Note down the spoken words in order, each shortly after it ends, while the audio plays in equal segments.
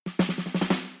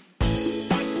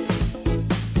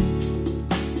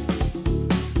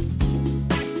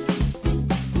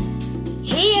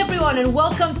everyone, and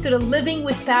welcome to the Living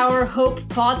with Power Hope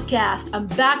podcast. I'm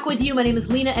back with you. My name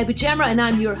is Lina Ebujamra, and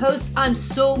I'm your host. I'm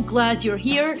so glad you're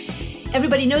here.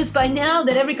 Everybody knows by now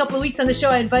that every couple of weeks on the show,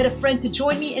 I invite a friend to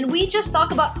join me, and we just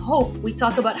talk about hope. We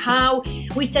talk about how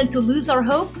we tend to lose our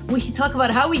hope. We talk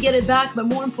about how we get it back, but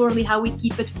more importantly, how we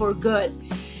keep it for good.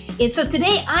 And so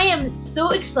today, I am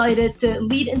so excited to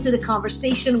lead into the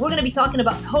conversation. We're going to be talking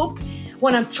about hope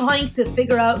when I'm trying to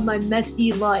figure out my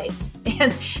messy life.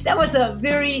 And that was a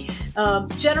very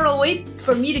general way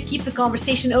for me to keep the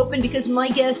conversation open, because my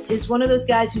guest is one of those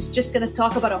guys who's just going to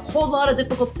talk about a whole lot of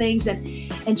difficult things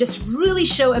and just really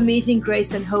show amazing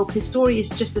grace and hope. His story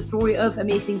is just a story of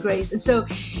amazing grace. And so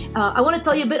I want to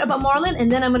tell you a bit about Marlon,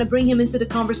 and then I'm going to bring him into the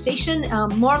conversation.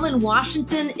 Marlon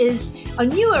Washington is a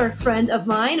newer friend of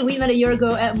mine. We met a year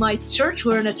ago at my church.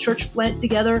 We're in a church plant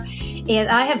together, and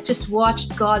I have just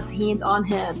watched God's hand on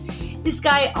him. This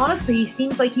guy, honestly,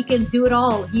 seems like he can do it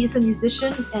all. He is a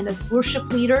musician and a worship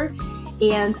leader,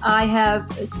 and I have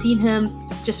seen him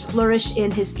just flourish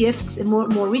in his gifts. And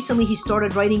more recently, he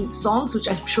started writing songs, which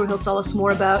I'm sure he'll tell us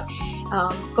more about.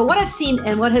 But what I've seen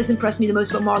and what has impressed me the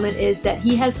most about Marlon is that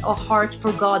he has a heart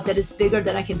for God that is bigger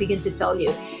than I can begin to tell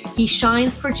you. He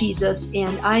shines for Jesus, and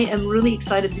I am really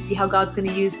excited to see how God's going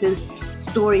to use his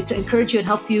story to encourage you and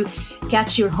help you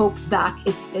catch your hope back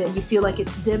if you feel like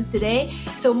it's dim today.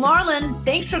 So Marlon,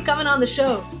 thanks for coming on the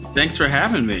show. Thanks for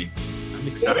having me. I'm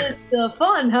excited. It's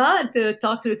fun, huh? To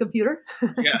talk to the computer.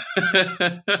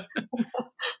 Yeah.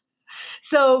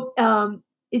 So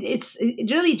it's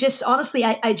really just, honestly,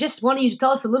 I just wanted you to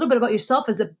tell us a little bit about yourself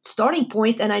as a starting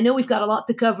point, and I know we've got a lot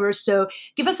to cover, so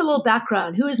give us a little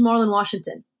background. Who is Marlon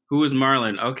Washington? Who is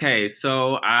Marlon? Okay,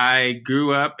 so I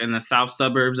grew up in the south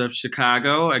suburbs of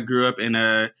Chicago. I grew up in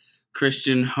a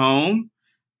Christian home.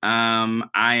 I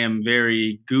am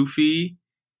very goofy,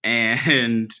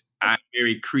 and I'm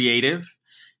very creative.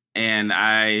 And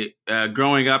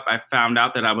growing up, I found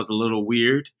out that I was a little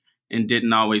weird and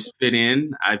didn't always fit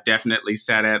in. I definitely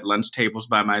sat at lunch tables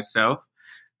by myself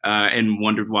and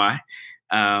wondered why.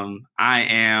 I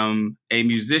am a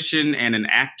musician and an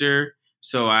actor.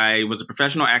 So I was a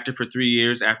professional actor for 3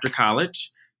 years after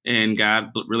college, and God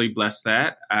really blessed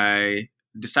that. I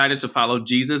decided to follow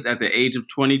Jesus at the age of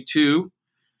 22.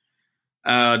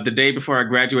 The day before I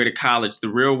graduated college, the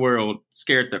real world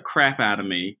scared the crap out of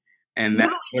me. And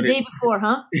that's the day before,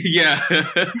 huh? Yeah.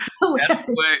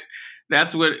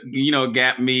 That's what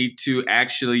got me to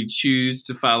actually choose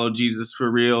to follow Jesus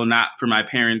for real, not for my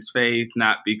parents' faith,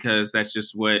 not because that's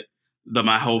just what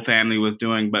my whole family was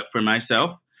doing, but for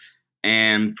myself.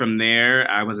 And from there,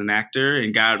 I was an actor,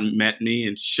 and God met me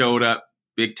and showed up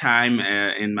big time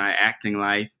in my acting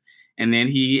life. And then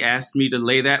he asked me to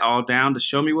lay that all down to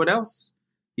show me what else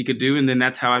he could do. And then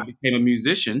that's how I became a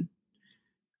musician.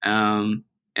 And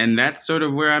that's sort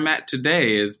of where I'm at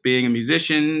today, is being a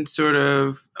musician, sort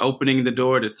of opening the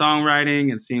door to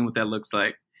songwriting and seeing what that looks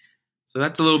like. So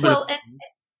that's a little bit.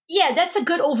 Yeah, that's a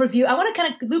good overview. I want to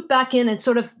kind of loop back in and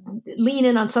sort of lean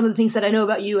in on some of the things that I know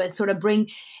about you and sort of bring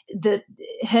the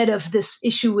head of this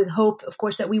issue with hope, of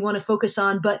course, that we want to focus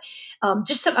on. But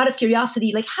just out of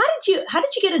curiosity, like how did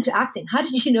you get into acting? How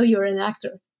did you know you were an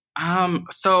actor?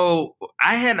 So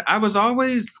I was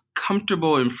always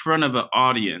comfortable in front of an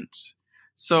audience.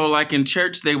 So like in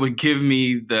church, they would give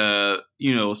me the,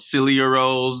 sillier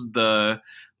roles, the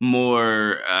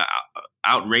more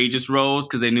outrageous roles,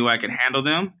 because they knew I could handle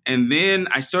them. And then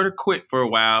I sort of quit for a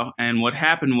while. And what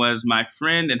happened was my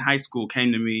friend in high school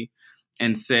came to me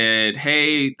and said,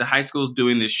 hey, the high school's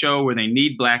doing this show where they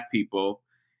need Black people.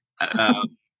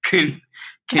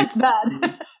 That's bad,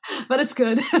 but it's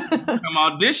good. Come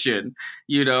audition,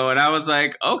 and I was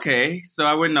like, okay. So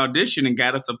I went and auditioned and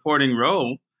got a supporting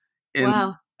role in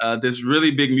this really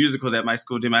big musical that my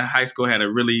school did. My high school had a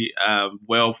really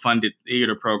well-funded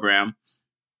theater program.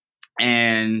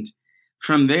 And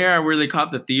from there, I really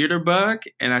caught the theater bug,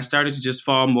 and I started to just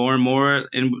fall more and more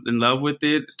in love with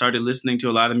it. Started listening to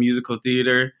a lot of musical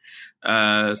theater,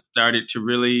 started to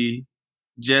really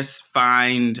just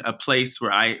find a place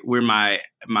where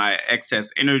my excess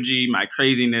energy, my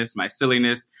craziness, my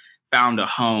silliness found a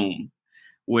home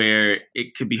where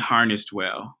it could be harnessed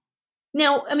well.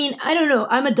 Now, I mean, I don't know.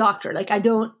 I'm a doctor. Like, I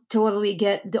don't totally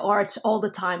get the arts all the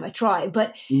time. I try,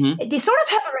 but they sort of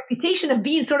have a reputation of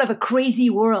being sort of a crazy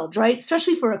world, right?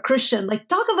 Especially for a Christian. Like,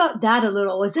 talk about that a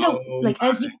little. Is it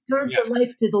as you turned your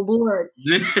life to the Lord,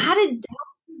 how did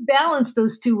you balance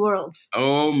those two worlds?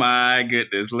 Oh my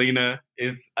goodness, Lina.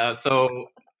 So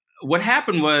what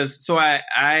happened was,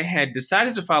 I had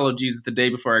decided to follow Jesus the day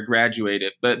before I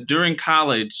graduated, but during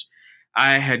college,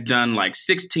 I had done like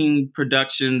 16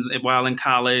 productions while in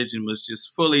college and was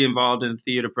just fully involved in the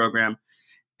theater program.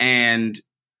 And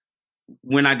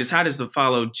when I decided to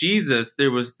follow Jesus,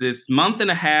 there was this month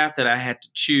and a half that I had to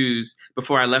choose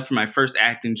before I left for my first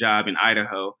acting job in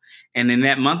Idaho. And in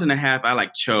that month and a half, I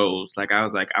chose, I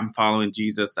was like, I'm following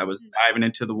Jesus. I was diving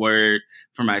into the word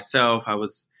for myself. I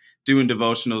was doing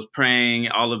devotionals, praying,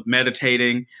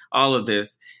 meditating, all of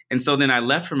this. And so then I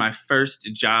left for my first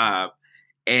job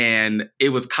and it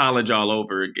was college all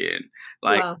over again.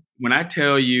 Wow. When I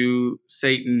tell you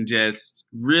Satan just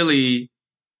really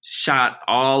shot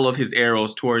all of his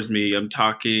arrows towards me. I'm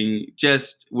talking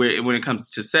just when it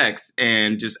comes to sex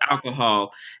and just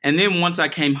alcohol. And then once I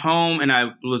came home and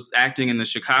I was acting in the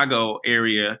Chicago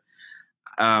area,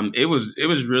 it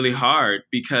was really hard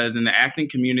because in the acting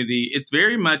community, it's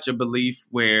very much a belief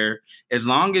where as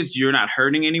long as you're not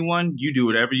hurting anyone, you do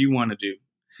whatever you want to do.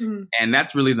 Mm-hmm. And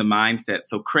that's really the mindset.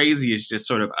 So crazy is just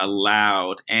sort of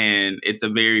allowed, and it's a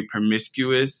very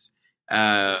promiscuous,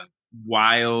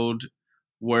 wild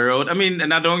world. I mean, and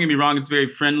now don't get me wrong, it's very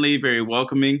friendly, very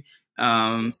welcoming.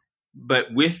 But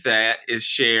with that is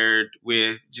shared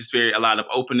with just a lot of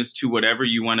openness to whatever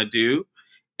you want to do.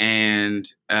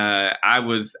 And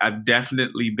I've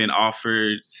definitely been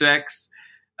offered sex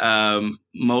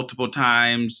multiple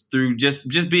times through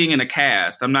just being in a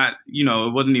cast. I'm not,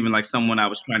 it wasn't even like someone I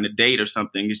was trying to date or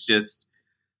something. It's just,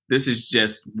 this is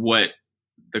just what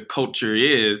the culture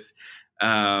is.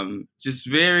 Just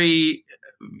very,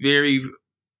 very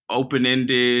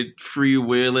open-ended,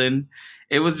 free-willing.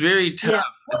 It was very tough. Yeah.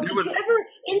 Well, did you ever,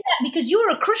 in that, because you were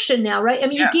a Christian now, right? I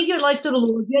mean, you gave your life to the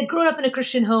Lord. You had grown up in a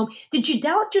Christian home. Did you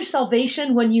doubt your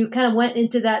salvation when you kind of went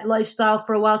into that lifestyle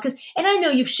for a while? And I know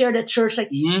you've shared at church,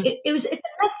 it's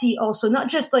messy also, not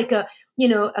just like a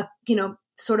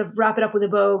sort of wrap it up with a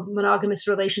bow, monogamous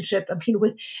relationship. I mean,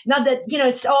 with, not that,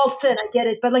 it's all sin, I get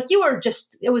it, but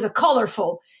it was a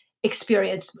colorful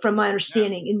experience from my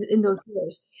understanding in those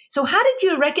years. So how did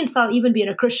you reconcile even being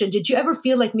a Christian? Did you ever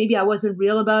feel like maybe I wasn't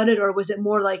real about it, or was it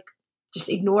more like just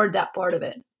ignored that part of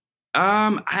it?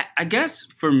 I guess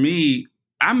for me,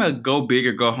 I'm a go big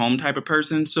or go home type of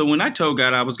person. So when I told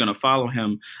God I was going to follow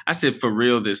him, I said, for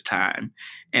real this time.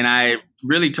 And I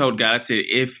really told God, I said,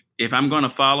 if I'm going to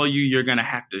follow you, you're going to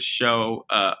have to show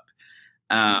up.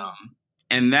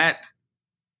 And that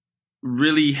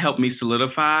really helped me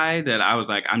solidify that I was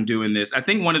like, I'm doing this. I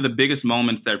think one of the biggest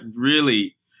moments that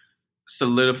really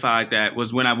solidified that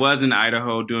was when I was in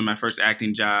Idaho doing my first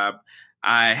acting job.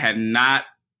 I had not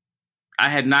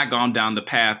gone down the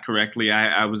path correctly.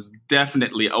 I was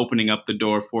definitely opening up the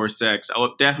door for sex.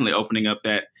 Definitely opening up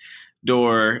that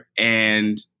door.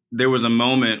 And there was a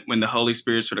moment when the Holy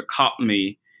Spirit sort of caught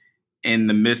me in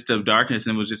the midst of darkness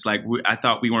and was just like, I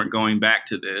thought we weren't going back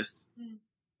to this.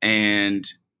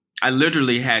 And I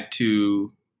literally had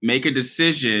to make a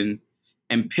decision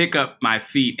and pick up my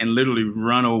feet and literally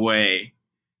run away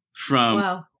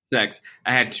from sex.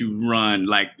 I had to run,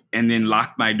 and then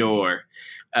lock my door,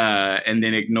 and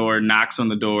then ignore knocks on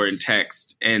the door and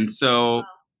text. And so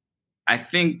I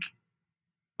think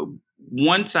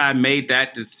once I made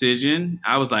that decision,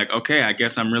 I was like, okay, I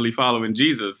guess I'm really following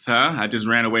Jesus, huh? I just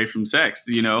ran away from sex,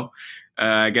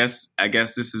 I guess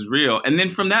this is real. And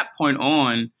then from that point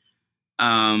on,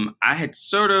 I had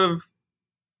sort of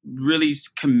really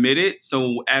committed.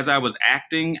 So as I was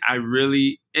acting,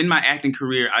 in my acting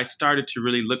career, I started to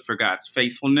really look for God's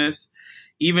faithfulness,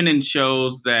 even in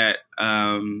shows that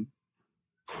I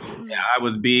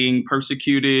was being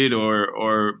persecuted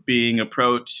or being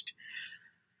approached.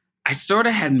 I sort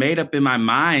of had made up in my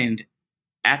mind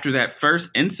after that first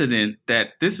incident that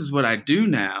this is what I do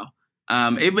now.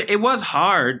 It was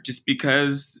hard just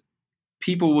because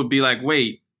people would be like,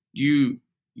 wait, you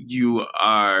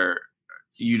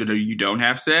don't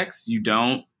have sex, you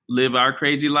don't live our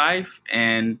crazy life.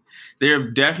 And there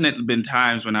have definitely been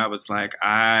times when I was like,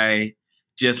 I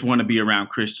just want to be around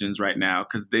Christians right now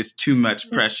because there's too much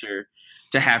pressure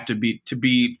to have to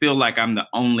feel like I'm the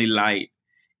only light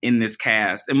in this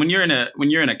cast. And when you're in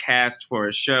a cast for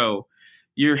a show,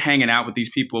 you're hanging out with these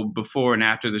people before and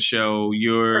after the show.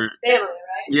 You're family,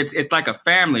 right? It's like a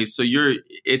family. So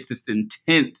it's this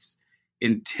intense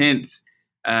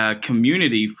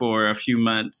community for a few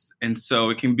months. And so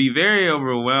it can be very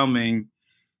overwhelming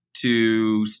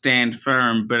to stand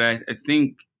firm. But I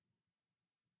think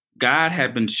God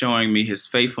had been showing me his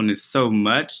faithfulness so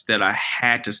much that I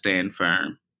had to stand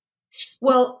firm.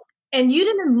 Well, and you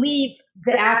didn't leave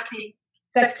the acting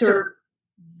sector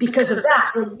because of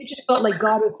that. You just felt like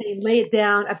God was saying, lay it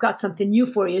down. I've got something new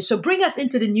for you. So bring us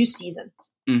into the new season.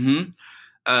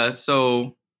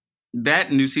 So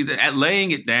that new season, at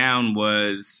laying it down,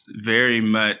 was very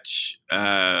much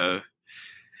I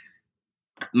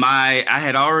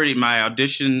had already my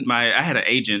audition my I had an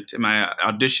agent, and my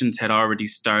auditions had already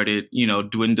started,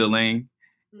 dwindling.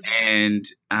 Mm-hmm. And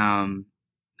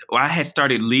I had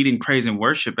started leading praise and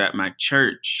worship at my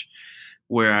church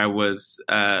where I was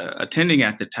attending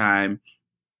at the time.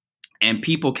 And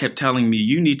people kept telling me,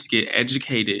 you need to get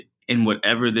educated in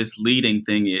whatever this leading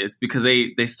thing is, because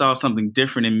they saw something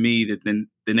different in me than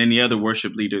any other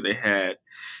worship leader they had.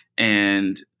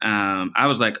 And I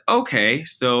was like, okay.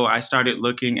 So I started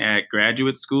looking at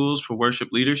graduate schools for worship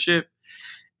leadership.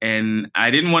 And I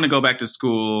didn't want to go back to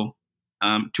school,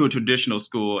 to a traditional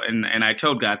school. And I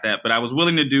told God that, but I was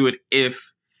willing to do it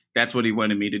if that's what he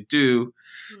wanted me to do.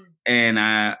 Mm. And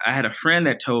I had a friend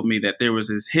that told me that there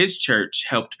was his church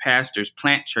helped pastors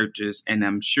plant churches. And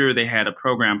I'm sure they had a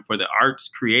program for the arts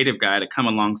creative guy to come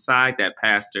alongside that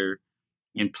pastor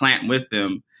and plant with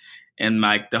them. And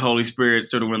like the Holy Spirit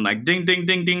sort of went like ding, ding,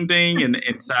 ding, ding, ding, and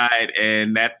inside.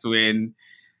 And that's when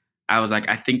I was like,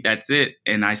 I think that's it.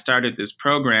 And I started this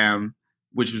program,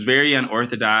 which was very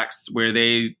unorthodox, where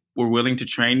they were willing to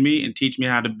train me and teach me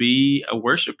how to be a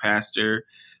worship pastor.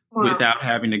 Wow. Without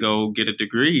having to go get a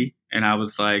degree. And I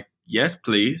was like, yes,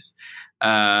 please.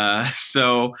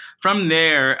 So from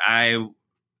there,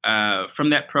 from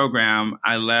that program,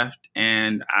 I left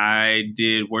and I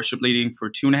did worship leading for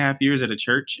 2.5 years at a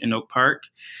church in Oak Park,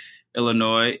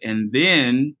 Illinois. And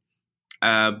then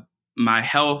my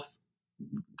health,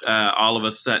 all of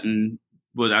a sudden,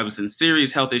 I was in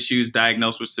serious health issues,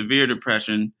 diagnosed with severe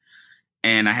depression.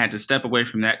 And I had to step away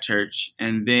from that church.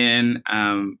 And then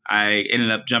I ended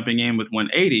up jumping in with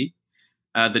 180,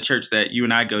 the church that you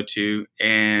and I go to.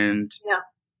 And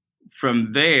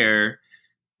from there,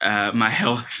 my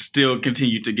health still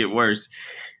continued to get worse.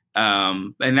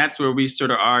 And that's where we sort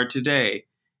of are today.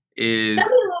 Tell me a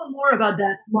little more about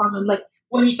that, Marlon. Like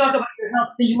when you talk about your health,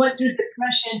 so you went through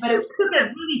depression, but it took a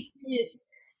really serious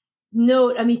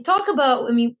note.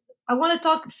 I want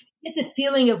to get the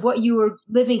feeling of what you were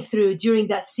living through during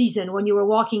that season when you were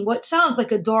walking what sounds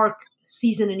like a dark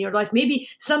season in your life. Maybe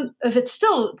some of it's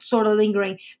still sort of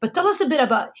lingering, but tell us a bit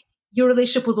about your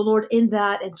relationship with the Lord in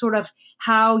that and sort of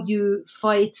how you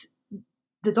fight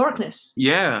the darkness.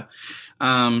 Yeah.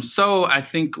 So I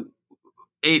think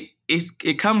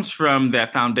it comes from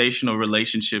that foundational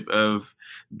relationship of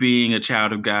being a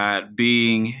child of God,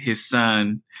 being his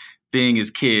son, being his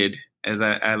kid, as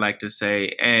I like to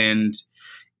say. And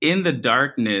in the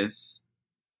darkness,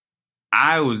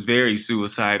 I was very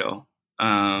suicidal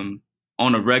on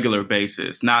a regular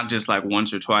basis, not just like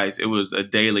once or twice. It was a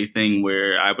daily thing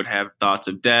where I would have thoughts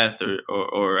of death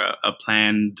or a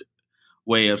planned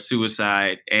way of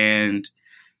suicide. And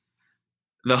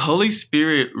the Holy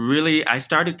Spirit really, I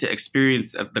started to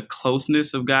experience the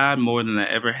closeness of God more than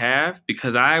I ever have,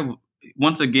 because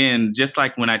once again, just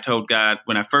like when I told God,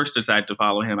 when I first decided to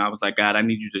follow him, I was like, God, I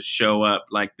need you to show up.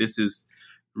 Like, this is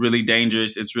really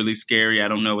dangerous. It's really scary. I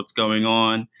don't know what's going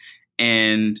on.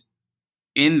 And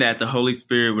in that, the Holy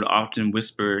Spirit would often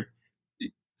whisper,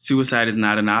 suicide is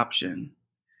not an option.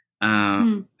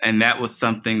 And that was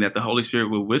something that the Holy Spirit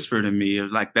would whisper to me,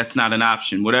 of like, that's not an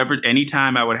option.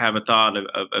 Anytime I would have a thought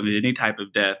of any type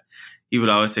of death, he would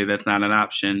always say, that's not an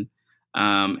option.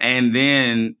 And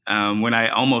then when I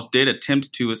almost did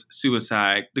attempt to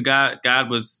suicide, God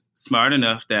was smart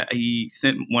enough that he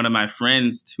sent one of my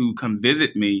friends to come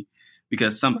visit me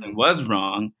because something was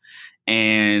wrong.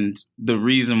 And the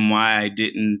reason why I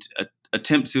didn't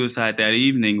attempt suicide that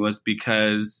evening was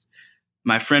because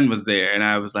my friend was there, and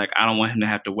I was like, I don't want him to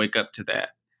have to wake up to that.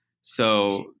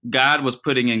 So God was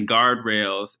putting in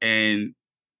guardrails, and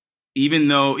even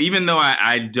though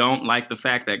I don't like the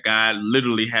fact that God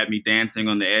literally had me dancing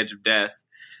on the edge of death,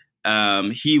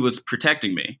 he was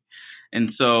protecting me. And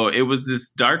so it was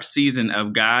this dark season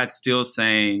of God still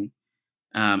saying,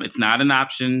 it's not an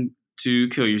option to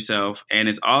kill yourself. And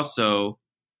it's also,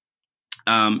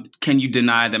 can you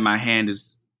deny that my hand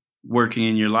is working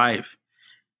in your life?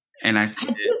 And I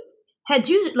said, had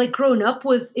you like grown up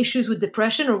with issues with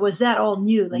depression, or was that all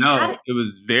new? Like, no, it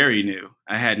was very new.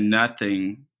 I had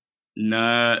nothing.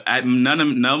 No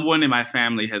one in my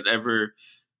family has ever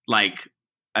like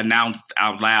announced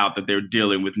out loud that they're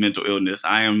dealing with mental illness.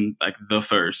 I am like the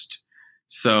first.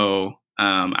 So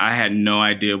I had no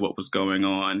idea what was going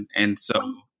on. And so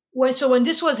when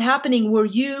this was happening, were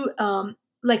you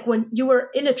like when you were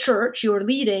in a church, you were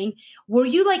leading, were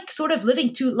you like sort of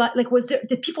living to like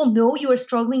did people know you were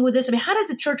struggling with this? I mean, how does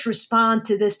the church respond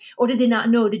to this? Or did they not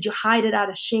know? Did you hide it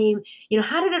out of shame?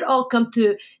 How did it all come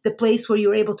to the place where you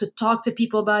were able to talk to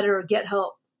people about it or get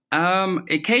help?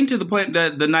 It came to the point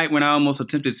that the night when I almost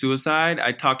attempted suicide,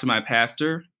 I talked to my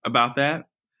pastor about that.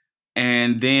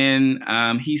 And then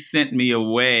he sent me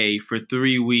away for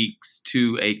 3 weeks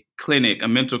to a clinic, a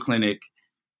mental clinic,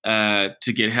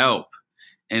 to get help.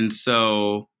 And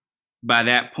so by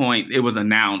that point, it was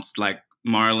announced like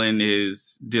Marlon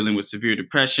is dealing with severe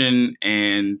depression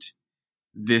and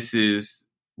this is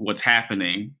what's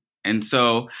happening. And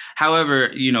so,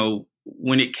 however,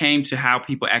 when it came to how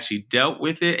people actually dealt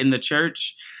with it in the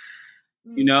church,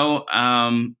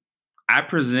 I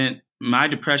present my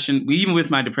depression, even with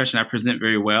my depression, I present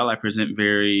very well. I present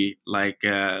very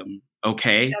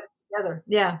okay. Together.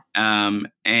 Yeah.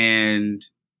 And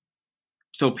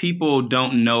so people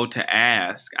don't know to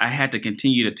ask. I had to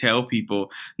continue to tell people,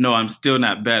 no, I'm still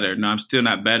not better. No, I'm still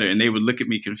not better. And they would look at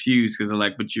me confused because they're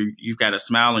like, but you've got a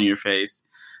smile on your face.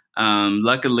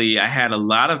 Luckily, I had a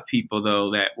lot of people,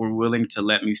 though, that were willing to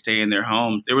let me stay in their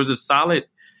homes. There was a solid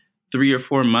 3 or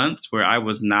 4 months where I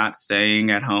was not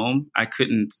staying at home. I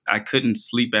couldn't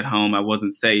sleep at home. I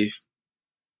wasn't safe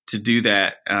to do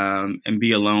that and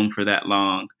be alone for that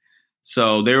long.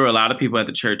 So there were a lot of people at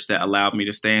the church that allowed me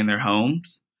to stay in their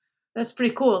homes. That's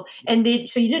pretty cool. And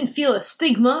so you didn't feel a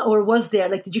stigma, or was there,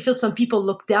 like, did you feel some people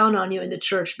look down on you in the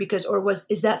church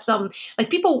is that something like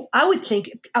people, I would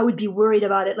think I would be worried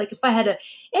about it. Like if I had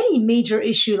any major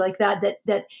issue like that,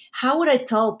 how would I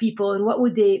tell people and what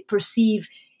would they perceive?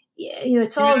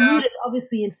 It's all rooted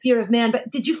obviously in fear of man,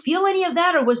 but did you feel any of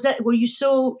that, or were you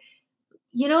so,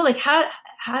 like how?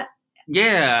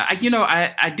 Yeah,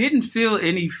 I didn't feel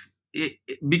any.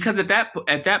 Because at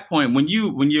that point, when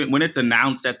it's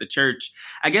announced at the church,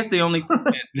 I guess the only thing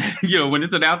that, when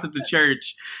it's announced at the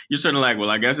church, you're sort of like, well,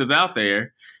 I guess it's out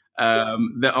there.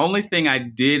 The only thing I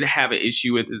did have an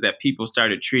issue with is that people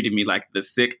started treating me like the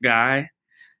sick guy.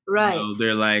 Right.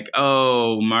 They're like,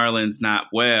 oh, Marlon's not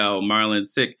well,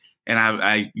 Marlon's sick, and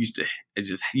I used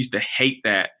to hate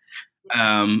that.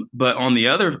 But on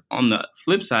the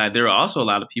flip side, there were also a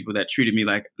lot of people that treated me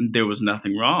like there was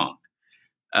nothing wrong.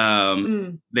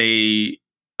 I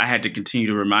had to continue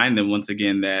to remind them once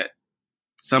again that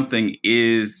something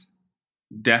is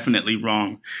definitely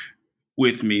wrong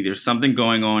with me. There's something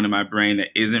going on in my brain that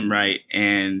isn't right,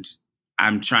 and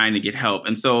I'm trying to get help.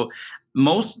 And so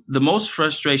the most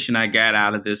frustration I got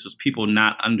out of this was people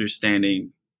not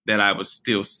understanding that I was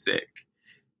still sick.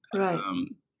 Right.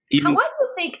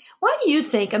 Why do you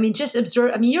think, I mean, just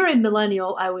observe, I mean, you're a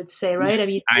millennial, I would say, right? Yeah, I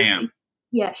mean, I am.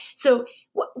 Yeah. So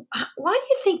why do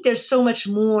you think there's so much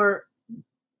more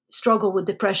struggle with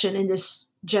depression in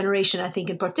this generation, I think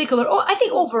in particular? Oh, I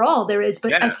think overall there is,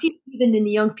 but I see even in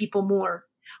the young people more.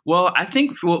 Well, I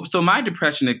think, so my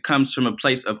depression, it comes from a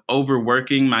place of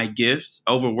overworking my gifts,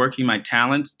 overworking my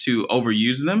talents to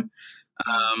overuse them.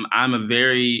 I'm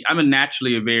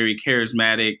naturally a very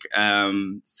charismatic,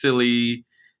 silly,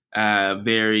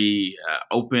 very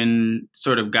open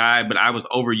sort of guy, but I was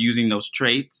overusing those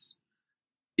traits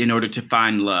in order to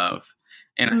find love.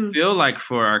 And I feel like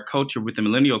for our culture, with the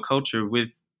millennial culture,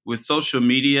 with social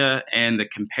media and the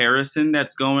comparison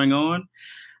that's going on,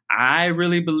 I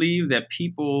really believe that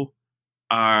people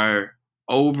are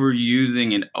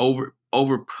overusing and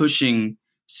over pushing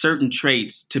certain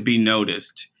traits to be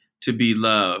noticed, to be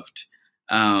loved.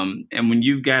 And when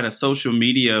you've got a social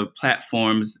media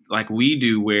platforms like we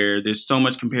do, where there's so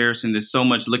much comparison, there's so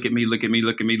much look at me, look at me,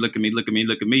 look at me, look at me, look at me,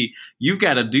 look at me, you've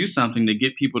got to do something to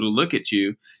get people to look at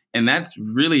you. And that's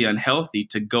really unhealthy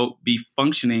to go be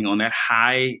functioning on that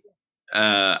high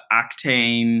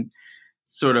octane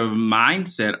sort of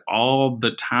mindset all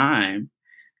the time.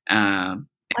 I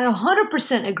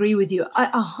 100% agree with you. I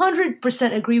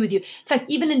 100% agree with you. In fact,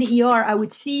 even in the ER, I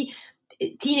would see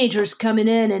teenagers coming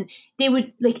in and they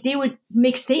would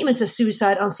make statements of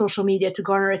suicide on social media to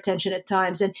garner attention at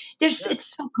times. And it's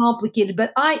so complicated,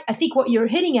 but I think what you're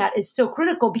hitting at is so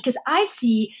critical, because I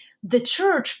see the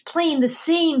church playing the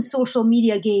same social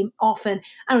media game often.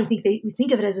 I don't think we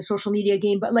think of it as a social media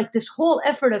game, but like this whole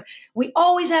effort of we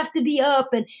always have to be up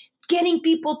and getting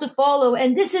people to follow,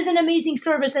 and this is an amazing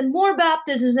service, and more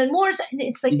baptisms and more.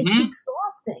 It's like it's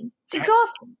exhausting. It's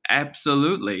exhausting.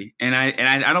 Absolutely, and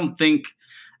I don't think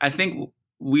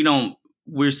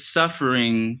we're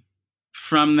suffering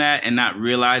from that and not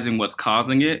realizing what's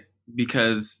causing it,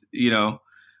 because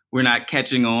we're not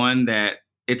catching on that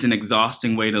it's an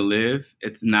exhausting way to live.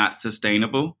 It's not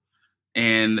sustainable,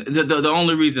 and the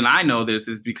only reason I know this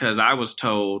is because I was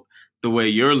told the way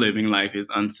you're living life is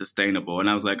unsustainable. And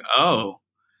I was like, oh,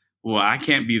 well, I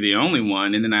can't be the only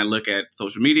one. And then I look at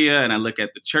social media and I look at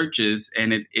the churches,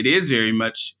 and it is very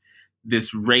much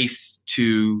this race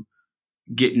to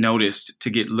get noticed, to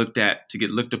get looked at, to get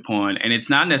looked upon. And it's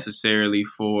not necessarily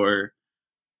for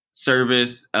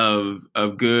service of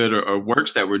good or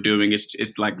works that we're doing.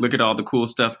 It's like, look at all the cool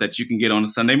stuff that you can get on a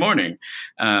Sunday morning,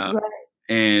 uh, Right.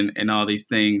 and all these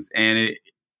things. And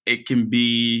it can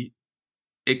be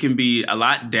a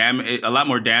lot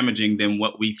more damaging than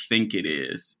what we think it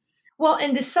is. Well,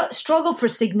 and the struggle for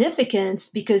significance,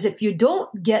 because if you don't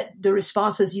get the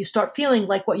responses, you start feeling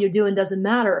like what you're doing doesn't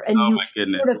matter. And Oh you my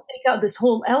goodness. sort of take out this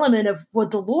whole element of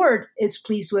what the Lord is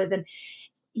pleased with. And,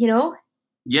 you know,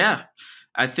 Yeah.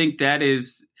 I think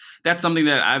that's something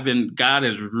that God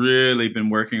has really been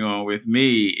working on with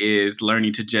me, is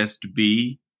learning to just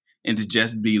be, and to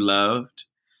just be loved,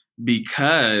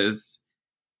 because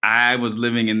I was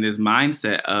living in this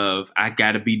mindset of, I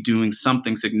got to be doing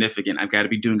something significant. I've got to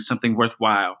be doing something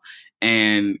worthwhile.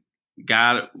 And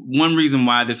God, one reason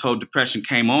why this whole depression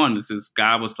came on is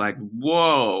God was like,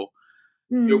 whoa,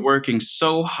 you're working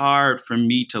so hard for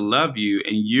me to love you,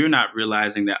 and you're not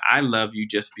realizing that I love you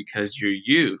just because you're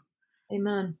you.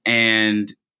 Amen.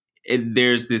 And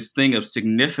there's this thing of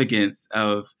significance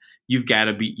of, you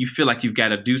feel like you've got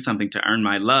to do something to earn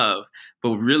my love.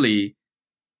 But really,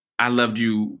 I loved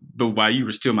you, but while you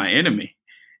were still my enemy,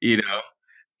 you know?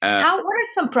 What are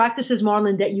some practices,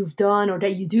 Marlon, that you've done or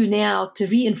that you do now to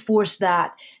reinforce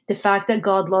that, the fact that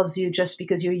God loves you just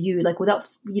because you're you, like without,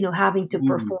 having to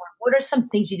perform? What are some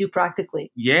things you do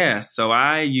practically? Yeah. So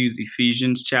I use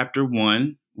Ephesians chapter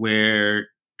 1, where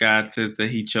God says that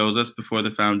he chose us before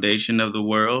the foundation of the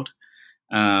world,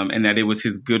 and that it was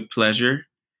his good pleasure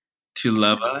to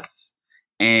love us.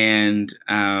 And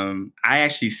I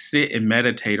actually sit and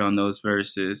meditate on those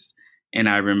verses, and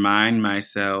I remind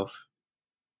myself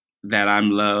that I'm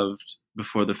loved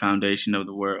before the foundation of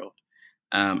the world.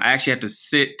 I actually have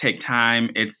to take time.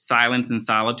 It's silence and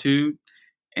solitude,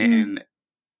 and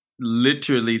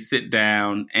literally sit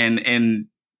down and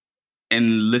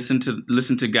listen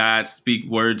to God speak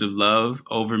words of love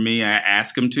over me. I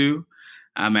ask him to.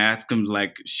 Ask him,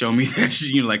 like, show me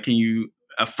that, like, can you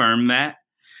affirm that?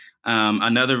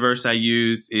 Another verse I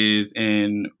use is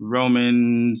in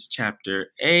Romans chapter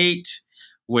 8,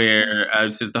 where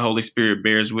it says the Holy Spirit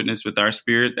bears witness with our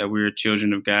spirit that we are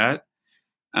children of God.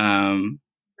 And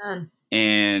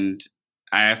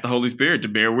I ask the Holy Spirit to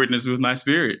bear witness with my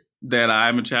spirit that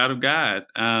I'm a child of God,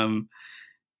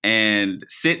 and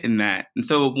sit in that. And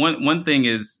so one thing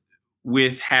is,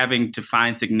 with having to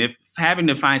find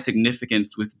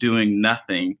significance with doing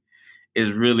nothing,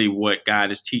 is really what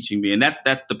God is teaching me. And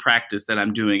that's the practice that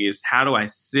I'm doing, is how do I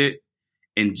sit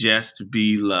and just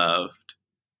be loved?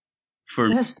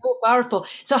 That's so powerful.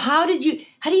 So how do you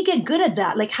get good at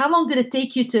that? Like, how long did it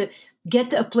take you to get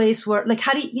to a place where, like,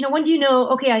 how do you, when do you know,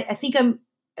 okay, I think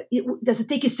does it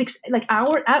take you 6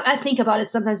 hours? I think about it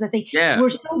sometimes. I think we're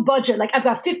so budget. Like, I've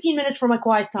got 15 minutes for my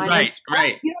quiet time. Right.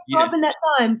 You don't show up in that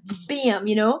time, bam,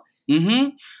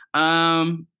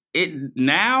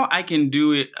 Now I can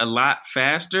do it a lot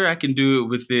faster. I can do it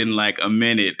within like a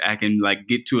minute. I can like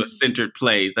get to a centered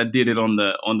place. I did it on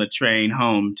the train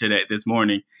home this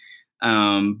morning.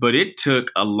 But it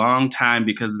took a long time,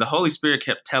 because the Holy Spirit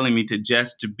kept telling me to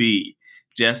just be.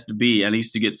 And I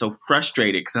used to get so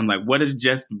frustrated, because I'm like, what is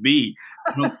just be?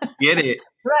 I don't get it.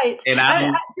 Right. And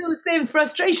I feel the same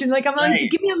frustration. Like, I'm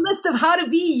like, give me a list of how to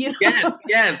be.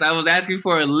 Yes. I was asking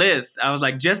for a list. I was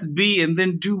like, just be, and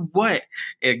then do what?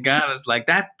 And God was like,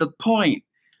 that's the point.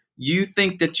 You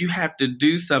think that you have to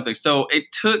do something. So it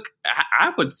took,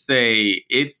 I would say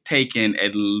it's taken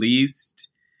at least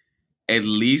a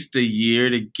year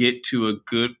to get to a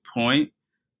good point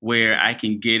where I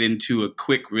can get into a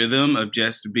quick rhythm of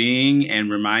just being and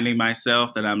reminding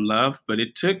myself that I'm loved. But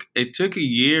it took a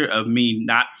year of me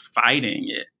not fighting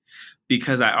it,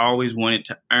 because I always wanted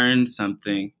to earn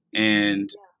something.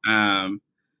 And I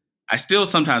still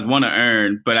sometimes want to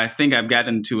earn, but I think I've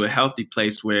gotten to a healthy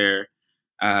place where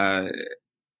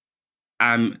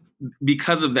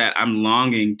because of that, I'm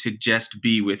longing to just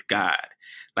be with God.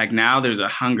 Like, now there's a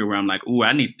hunger where I'm like, ooh,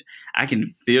 I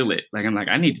can feel it. Like, I'm like,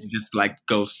 I need to just like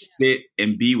go sit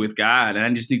and be with God. And I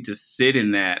just need to sit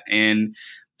in that. And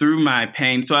through my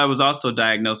pain, so I was also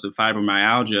diagnosed with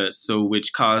fibromyalgia,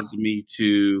 which caused me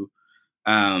to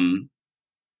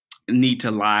need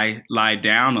to lie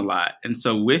down a lot. And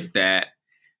so with that,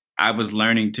 I was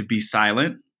learning to be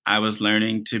silent. I was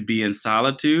learning to be in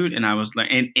solitude. And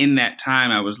and in that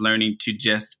time, I was learning to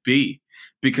just be,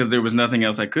 because there was nothing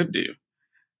else I could do.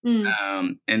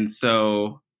 And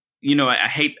so, I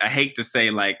hate to say,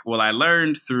 like, well, I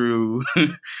learned through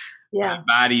my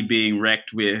body being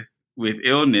wrecked with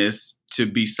illness to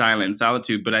be silent in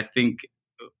solitude. But I think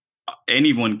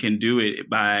anyone can do it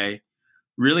by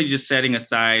really just setting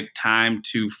aside time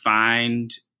to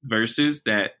find verses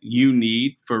that you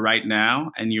need for right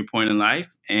now and your point in life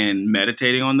and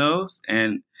meditating on those.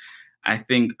 And I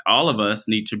think all of us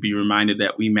need to be reminded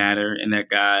that we matter and that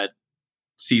God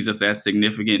sees us as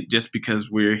significant just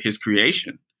because we're his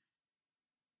creation.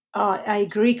 I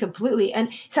agree completely. And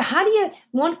so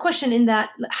one question in that,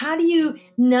 how do you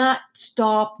not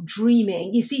stop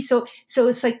dreaming? You see, so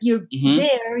it's like you're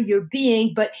there, you're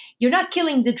being, but you're not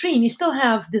killing the dream. You still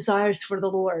have desires for the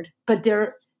Lord, but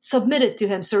they're submitted to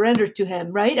him, surrendered to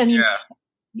him, right? I mean,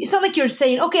 it's not like you're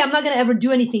saying, okay, I'm not going to ever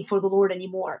do anything for the Lord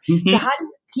anymore. So how do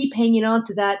you keep hanging on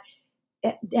to that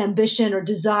ambition or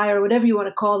desire, or whatever you want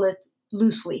to call it,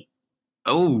 loosely?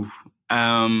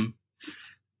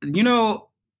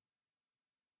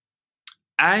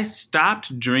 I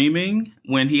stopped dreaming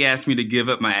when he asked me to give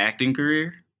up my acting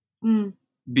career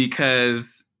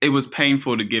because it was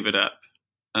painful to give it up.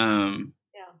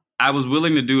 I was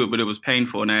willing to do it, but it was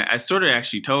painful. And I sort of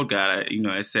actually told God,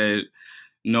 I said,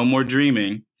 no more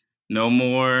dreaming, no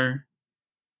more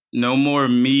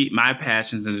my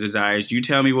passions and desires. You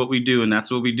tell me what we do, and that's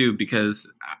what we do,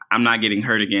 because I'm not getting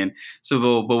hurt again.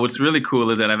 So, but what's really cool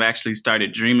is that I've actually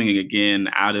started dreaming again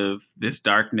out of this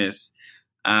darkness.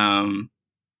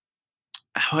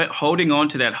 Holding on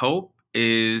to that hope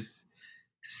is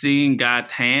seeing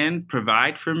God's hand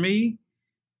provide for me.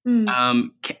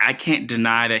 I can't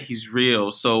deny that he's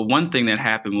real. So one thing that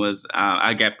happened was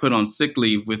I got put on sick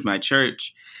leave with my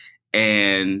church,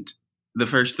 and the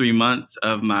first 3 months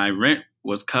of my rent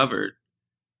was covered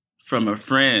from a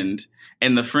friend.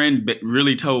 And the friend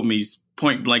really told me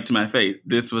point blank to my face,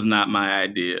 this was not my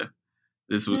idea.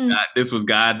 This was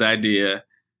God's idea.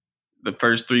 The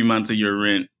first 3 months of your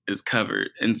rent is covered.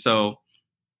 And so,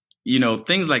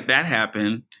 things like that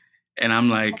happen. And I'm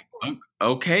like,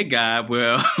 okay, God,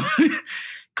 well,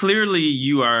 clearly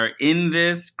you are in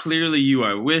this. Clearly you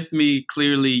are with me.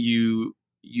 Clearly you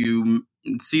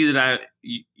see that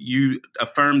you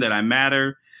affirm that I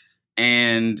matter.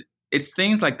 And it's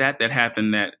things like that happen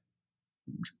that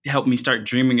help me start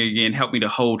dreaming again, help me to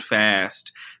hold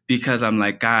fast, because I'm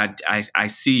like, God, I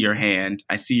see your hand.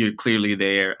 I see you're clearly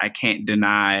there. I can't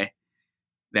deny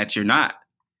that you're not.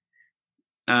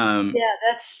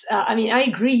 That's, I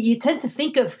agree. You tend to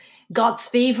think of God's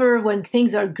favor when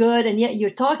things are good, and yet you're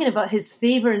talking about his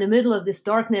favor in the middle of this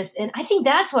darkness. And I think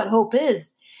that's what hope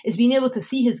is being able to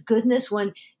see his goodness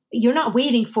when you're not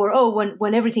waiting for,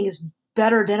 when everything is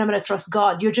better, then I'm going to trust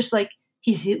God. You're just like,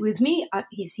 he's with me.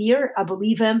 He's here. I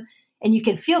believe him. And you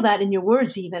can feel that in your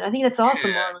words even. I think that's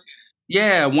awesome, Marlon.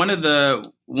 Yeah. One of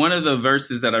the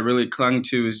verses that I really clung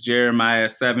to is Jeremiah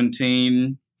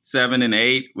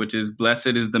 17:7-8, which is, blessed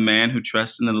is the man who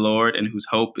trusts in the Lord and whose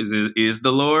hope is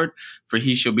the Lord, for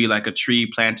he shall be like a tree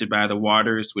planted by the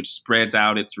waters, which spreads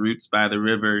out its roots by the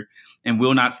river and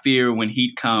will not fear when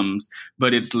heat comes,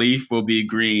 but its leaf will be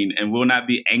green and will not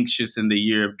be anxious in the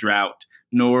year of drought,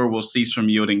 nor will cease from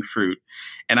yielding fruit.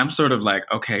 And I'm sort of like,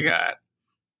 okay, God,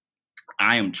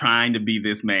 I am trying to be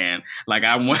this man. Like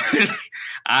I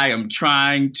am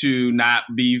trying to not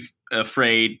be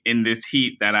afraid in this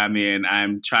heat that I'm in.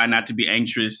 I'm trying not to be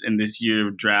anxious in this year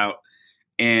of drought,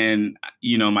 and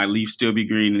my leaf still be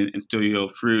green and still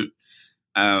yield fruit.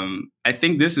 I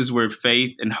think this is where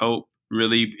faith and hope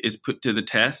really is put to the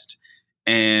test.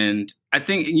 And I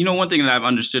think, one thing that I've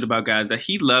understood about God is that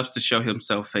he loves to show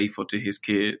himself faithful to his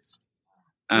kids.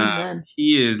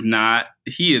 He is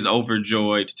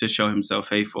overjoyed to show himself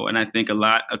faithful. And I think a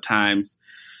lot of times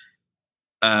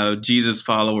Jesus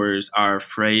followers are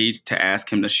afraid to ask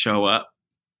him to show up.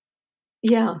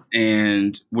 Yeah.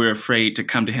 And we're afraid to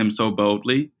come to him so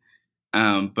boldly.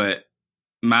 But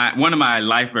one of my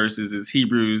life verses is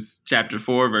Hebrews chapter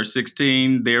 4, verse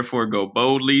 16. Therefore, go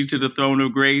boldly to the throne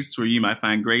of grace, where you might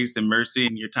find grace and mercy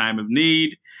in your time of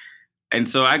need. And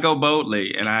so I go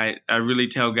boldly, and I really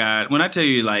tell God, when I tell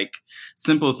you like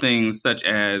simple things such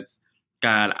as,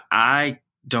 God, I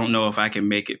don't know if I can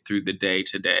make it through the day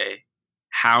today.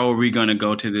 How are we going to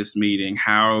go to this meeting?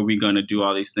 How are we going to do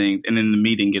all these things? And then the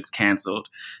meeting gets canceled.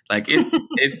 Like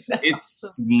it's awesome.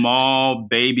 Small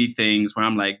baby things where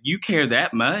I'm like, you care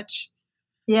that much?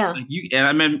 Yeah. And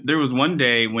I mean, there was one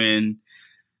day when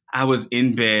I was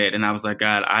in bed and I was like,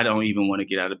 God, I don't even want to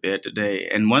get out of bed today.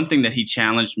 And one thing that he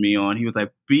challenged me on, he was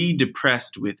like, be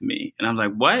depressed with me. And I'm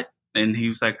like, what? And he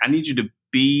was like, I need you to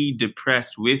be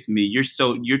depressed with me.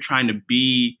 You're trying to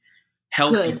be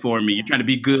healthy for me. You're trying to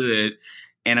be good.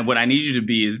 And what I need you to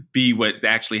be is be what's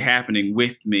actually happening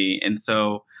with me. And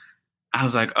so I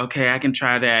was like, okay, I can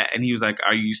try that. And he was like,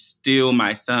 are you still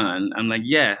my son? I'm like,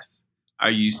 yes.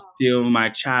 Are you still my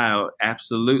child?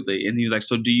 Absolutely. And he was like,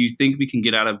 so do you think we can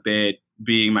get out of bed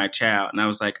being my child. And I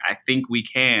was like, I think we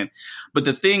can. But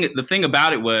the thing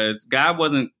about it was God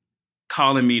wasn't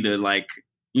calling me to like,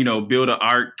 build an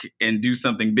ark and do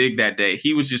something big that day.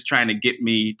 He was just trying to get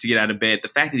me to get out of bed. The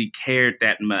fact that he cared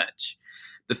that much,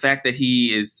 the fact that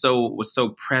he was so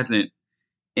present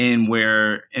in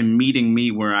meeting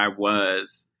me where I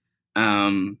was,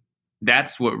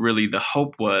 that's what really the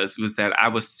hope was that I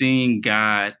was seeing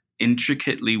God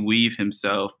intricately weave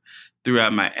himself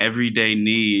throughout my everyday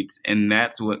needs. And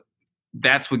that's what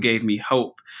gave me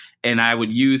hope. And I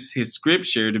would use his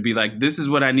scripture to be like, this is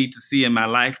what I need to see in my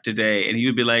life today. And he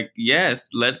would be like, yes,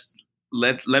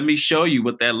 let me show you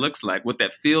what that looks like, what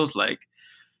that feels like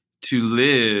to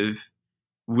live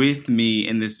with me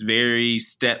in this very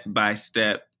step by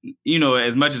step,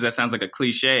 as much as that sounds like a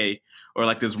cliche or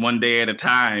like this one day at a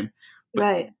time.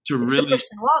 Right. To it's really a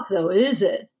Christian walk, though, is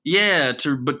it? Yeah,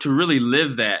 to really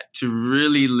live that, to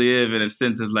really live in a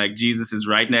sense of like Jesus is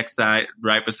right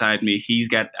beside me.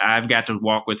 I've got to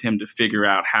walk with him to figure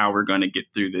out how we're going to get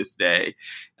through this day.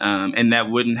 And that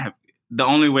wouldn't have, the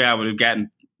only way I would have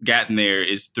gotten there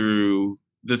is through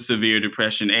the severe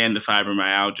depression and the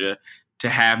fibromyalgia, to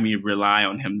have me rely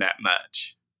on him that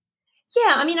much.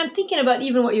 Yeah, I mean, I'm thinking about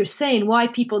even what you're saying, why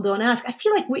people don't ask. I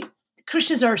feel like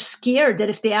Christians are scared that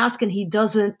if they ask and he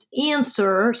doesn't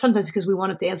answer, sometimes because we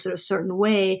want him to answer a certain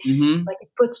way, like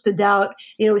it puts to doubt,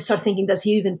 we start thinking, does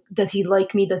he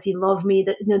like me? Does he love me?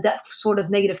 That sort of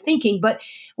negative thinking. But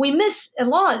we miss a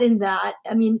lot in that.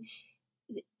 I mean,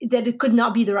 that it could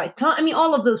not be the right time. I mean,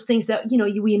 all of those things that,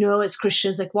 we know as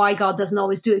Christians, like why God doesn't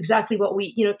always do exactly what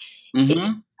we,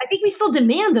 I think we still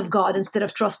demand of God instead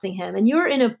of trusting him. And you're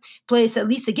in a place, at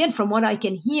least again, from what I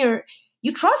can hear,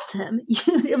 you trust him,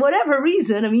 whatever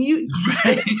reason. I mean,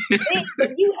 but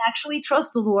you actually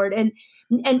trust the Lord. And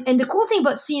the cool thing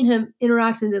about seeing him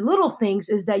interact in the little things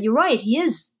is that you're right.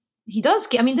 He does.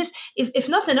 I mean, this, if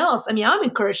nothing else, I mean, I'm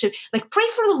encouraged to like pray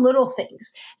for the little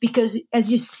things, because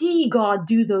as you see God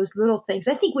do those little things,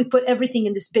 I think we put everything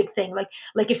in this big thing.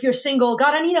 Like if you're single,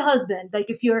 God, I need a husband. Like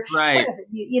if you're, right,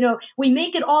 whatever, we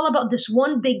make it all about this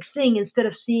one big thing instead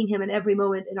of seeing him in every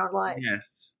moment in our lives. Yeah.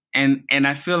 And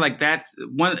I feel like that's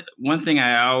one thing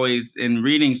I always, in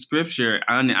reading scripture,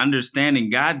 understanding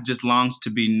God just longs to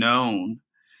be known.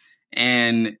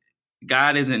 And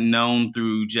God isn't known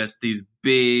through just these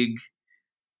big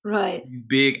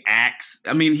acts.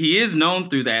 I mean, he is known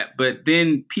through that, but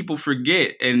then people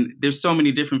forget. And there's so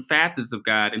many different facets of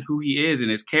God and who he is and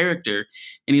his character.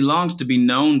 And he longs to be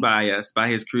known by us, by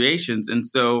his creations. And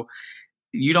so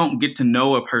you don't get to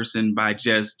know a person by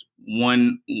just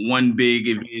one big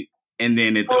event and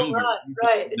then it's over.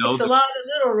 Right. It takes a lot of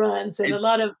little runs and a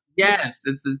lot of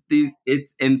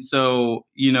and so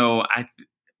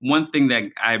one thing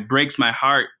that breaks my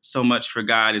heart so much for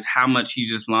God is how much he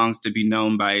just longs to be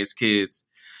known by his kids,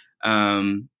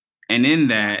 and in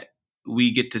that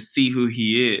we get to see who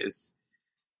he is.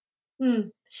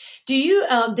 Do you,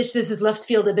 this is left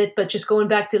field a bit, but just going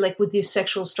back to like with your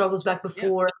sexual struggles back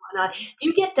before, do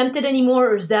you get tempted anymore,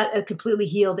 or is that a completely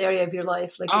healed area of your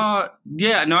life?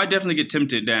 Yeah, no, I definitely get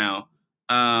tempted now.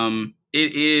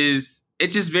 It's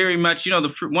just very much, part of the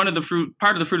fruit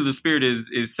of the Spirit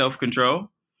is self-control.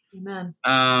 Amen.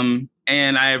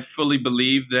 And I fully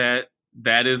believe that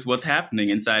is what's happening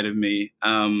inside of me.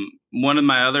 One of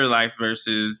my other life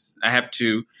verses, I have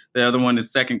two. The other one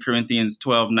is 2 Corinthians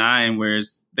 12:9, where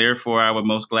it's, therefore I would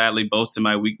most gladly boast in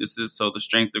my weaknesses, so the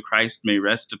strength of Christ may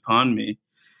rest upon me.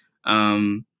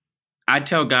 I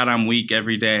tell God I'm weak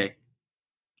every day.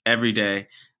 Every day.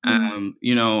 I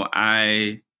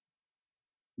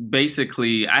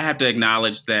have to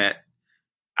acknowledge that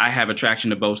I have attraction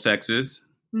to both sexes,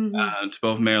 to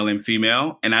both male and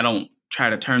female, and I don't try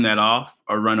to turn that off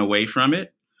or run away from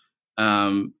it.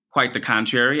 Quite the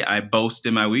contrary, I boast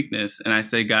in my weakness, and I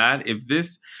say, God, if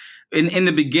this, in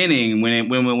the beginning,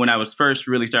 when I was first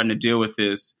really starting to deal with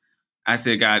this, I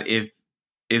said, God, if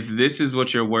this is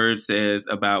what your word says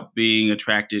about being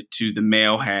attracted to the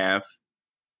male half,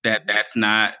 that's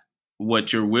not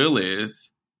what your will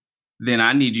is, then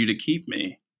I need you to keep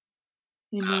me.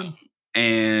 Amen.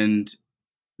 And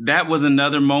that was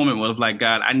another moment where it was like,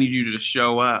 God, I need you to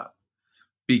show up,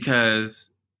 because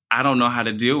I don't know how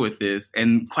to deal with this.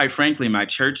 And quite frankly, my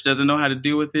church doesn't know how to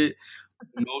deal with it.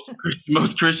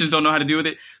 Most Christians don't know how to deal with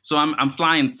it. So I'm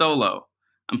flying solo.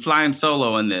 I'm flying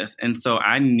solo in this. And so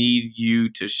I need you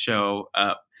to show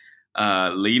up.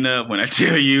 Lena, when I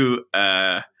tell you,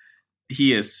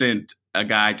 he has sent a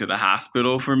guy to the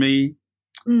hospital for me.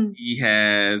 He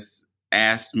has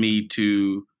asked me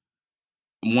to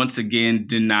once again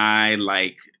deny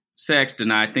like sex,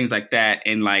 denied things like that.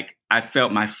 And like, I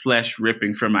felt my flesh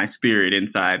ripping from my spirit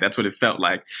inside. That's what it felt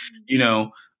like. You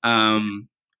know,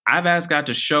 I've asked God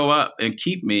to show up and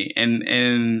keep me.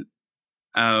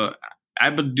 Uh,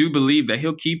 do believe that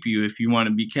he'll keep you if you want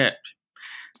to be kept.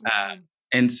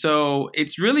 And so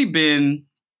it's really been,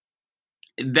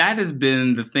 that has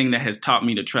been the thing that has taught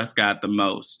me to trust God the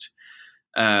most,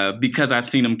 because I've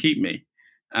seen him keep me.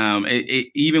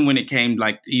 Even when it came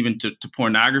like even to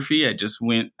pornography, I took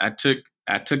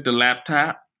the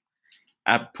laptop,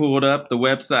 I pulled up the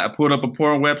website, I pulled up a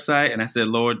porn website, and I said,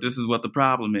 Lord, this is what the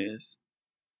problem is.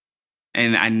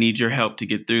 And I need your help to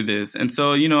get through this. And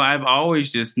so, I've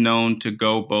always just known to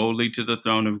go boldly to the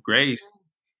throne of grace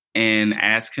and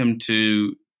ask him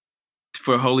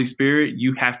for Holy Spirit,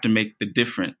 you have to make the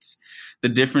difference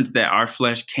that our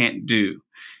flesh can't do.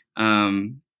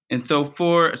 And so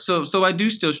I do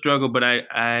still struggle, but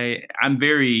I'm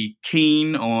very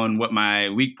keen on what my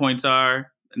weak points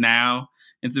are now.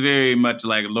 It's very much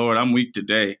like, Lord, I'm weak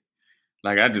today.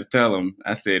 Like I just tell them,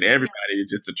 I said, everybody is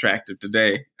just attractive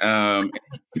today. And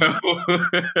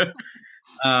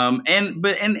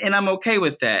I'm okay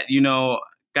with that.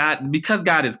 God, because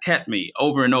God has kept me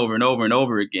over and over and over and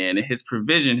over again, and his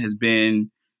provision has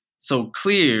been so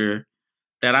clear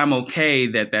that I'm okay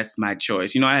that that's my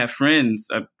choice. I have friends.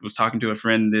 I was talking to a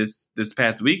friend this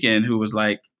past weekend who was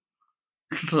like,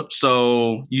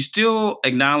 so you still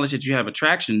acknowledge that you have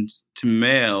attractions to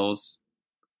males.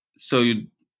 So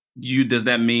does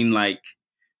that mean like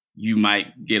you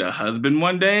might get a husband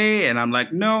one day? And I'm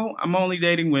like, no, I'm only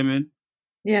dating women.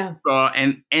 Yeah.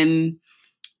 And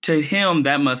to him,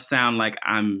 that must sound like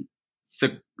I'm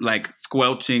like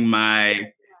squelching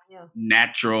my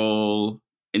natural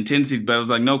intensities. But I was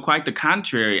like, no, quite the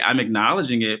contrary. I'm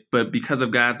acknowledging it, but because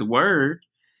of God's word,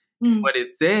 what it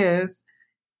says,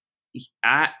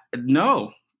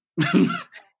 no.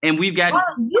 And we've got. Well,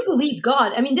 you believe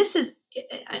God. I mean,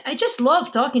 I just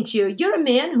love talking to you. You're a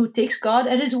man who takes God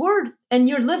at his word, and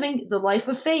you're living the life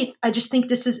of faith. I just think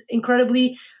this is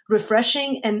incredibly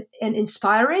refreshing and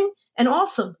inspiring and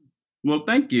awesome. Well,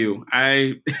 thank you.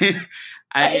 This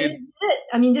is it.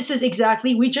 I mean, this is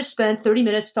exactly, we just spent 30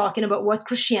 minutes talking about what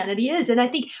Christianity is. And I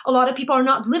think a lot of people are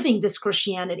not living this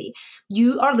Christianity.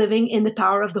 You are living in the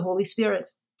power of the Holy Spirit.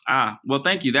 Well,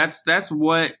 thank you. That's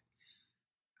what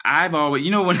I've always,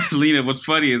 when Lena, what's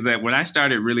funny is that when I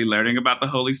started really learning about the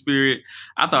Holy Spirit,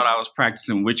 I thought I was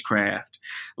practicing witchcraft.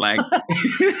 Like,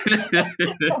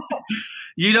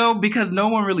 because no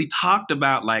one really talked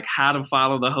about like how to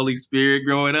follow the Holy Spirit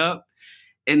growing up.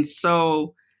 And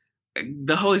so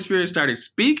the Holy Spirit started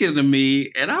speaking to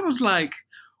me and I was like,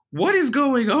 what is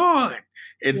going on?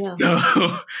 And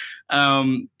so,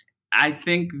 I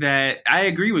think that I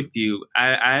agree with you.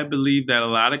 I believe that a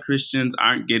lot of Christians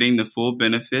aren't getting the full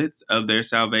benefits of their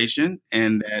salvation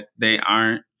and that they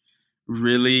aren't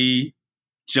really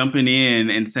jumping in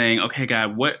and saying, okay,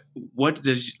 God, what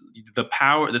does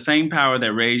the same power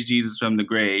that raised Jesus from the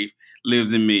grave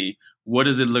lives in me? What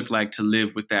does it look like to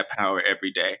live with that power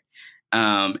every day?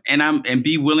 And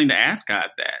be willing to ask God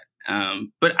that.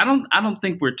 But I don't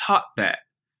think we're taught that.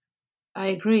 I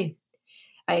agree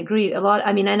a lot.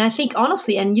 I mean, and I think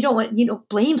honestly, and you don't want,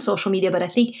 blame social media, but I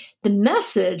think the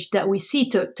message that we see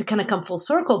to kind of come full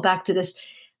circle back to this,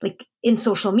 like in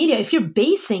social media, if you're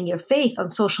basing your faith on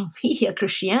social media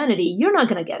Christianity, you're not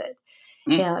going to get it.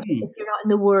 Yeah, if you're not in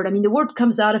the word. I mean, the word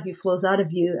comes out of you, flows out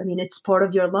of you. I mean, it's part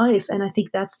of your life. And I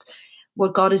think that's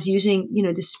what God is using.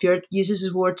 The Spirit uses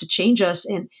his word to change us.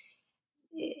 And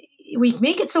we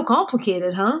make it so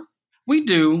complicated, huh? We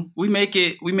do. We make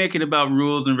it about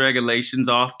rules and regulations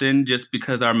often just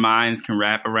because our minds can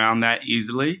wrap around that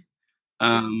easily.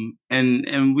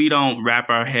 And we don't wrap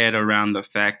our head around the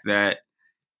fact that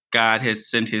God has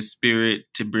sent his Spirit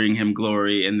to bring him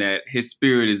glory and that his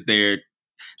Spirit is there.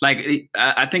 Like,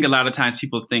 I think a lot of times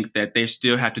people think that they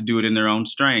still have to do it in their own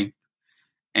strength.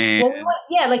 And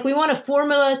we want a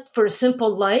formula for a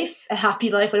simple life, a happy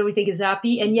life, where everything is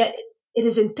happy. And yet it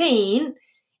is in pain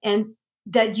and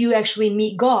that you actually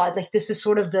meet God. Like this is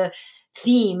sort of the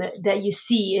theme that you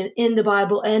see in the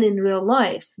Bible and in real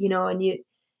life,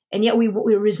 and yet we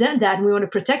resent that and we want to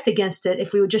protect against it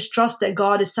if we would just trust that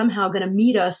God is somehow going to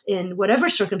meet us in whatever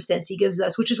circumstance he gives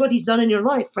us, which is what he's done in your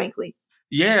life, frankly.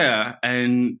 Yeah.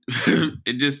 And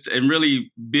it just in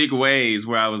really big ways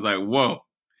where I was like, whoa,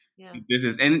 this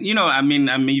is, and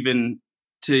I'm even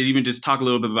just talk a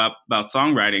little bit about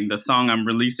songwriting. The song I'm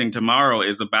releasing tomorrow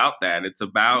is about that.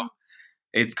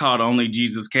 It's called Only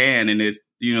Jesus Can. And it's,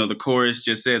 the chorus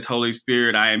just says, Holy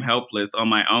Spirit, I am helpless. On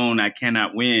my own, I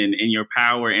cannot win. In your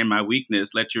power and my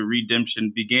weakness, let your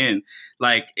redemption begin.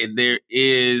 Like there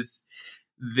is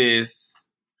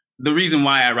the reason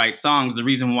why I write songs, the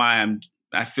reason why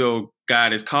I feel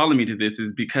God is calling me to this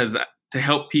is because to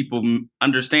help people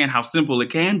understand how simple it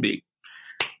can be,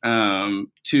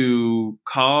 to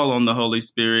call on the Holy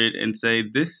Spirit and say,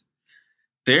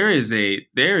 there is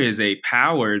a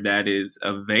power that is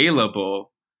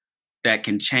available that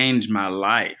can change my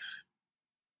life.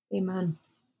 Amen.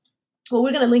 Well,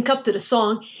 we're going to link up to the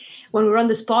song when we run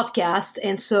this podcast.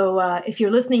 And so if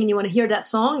you're listening and you want to hear that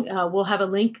song, we'll have a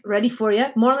link ready for you.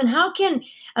 Marlon, do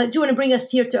you want to bring us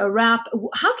here to a wrap?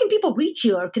 How can people reach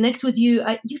you or connect with you?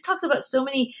 You talked about so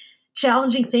many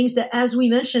challenging things that, as we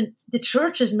mentioned, the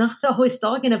church is not always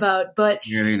talking about, but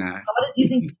really not. God is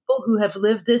using people who have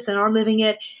lived this and are living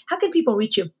it. How can people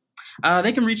reach you?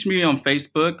 They can reach me on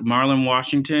Facebook, Marlon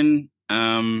Washington.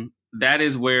 That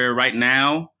is where right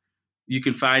now you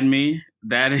can find me.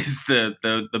 That is the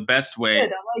best way.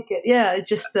 Good, I like it. Yeah, it's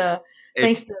just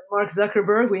thanks to Mark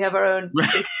Zuckerberg, we have our own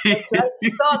website. It's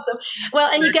awesome.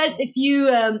 Well, and you guys, if you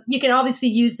can obviously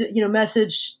use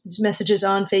messages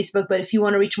on Facebook, but if you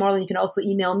want to reach Marlon, you can also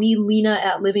email me,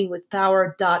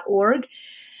 lena@livingwithpower.org.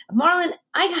 Marlon,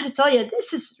 I got to tell you,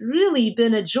 this has really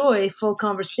been a joyful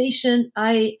conversation.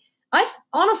 I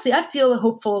honestly feel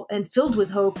hopeful and filled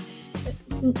with hope.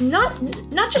 Not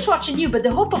just watching you, but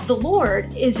the hope of the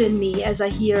Lord is in me as I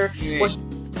hear what you're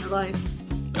doing in your life.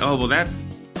 Oh,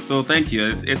 well, thank you.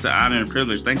 It's an honor and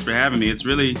privilege. Thanks for having me. It's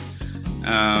really,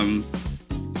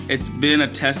 it's been a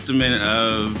testament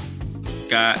of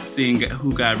God, seeing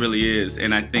who God really is.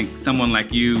 And I think someone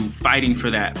like you fighting for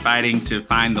that, fighting to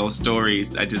find those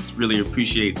stories, I just really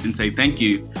appreciate and say thank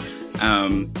you.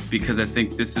 Because I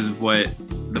think this is what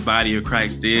the body of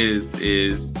Christ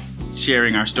is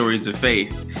sharing our stories of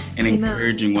faith and Amen.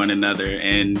 Encouraging one another.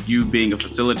 And you being a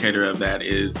facilitator of that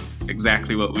is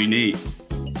exactly what we need.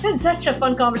 It's been such a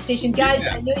fun conversation. Guys,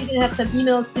 I know you're going to have some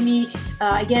emails to me.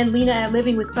 Again,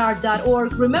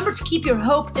 lena@livingwithpower.org. Remember to keep your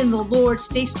hope in the Lord.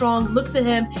 Stay strong. Look to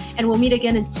Him. And we'll meet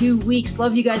again in 2 weeks.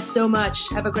 Love you guys so much.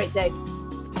 Have a great day.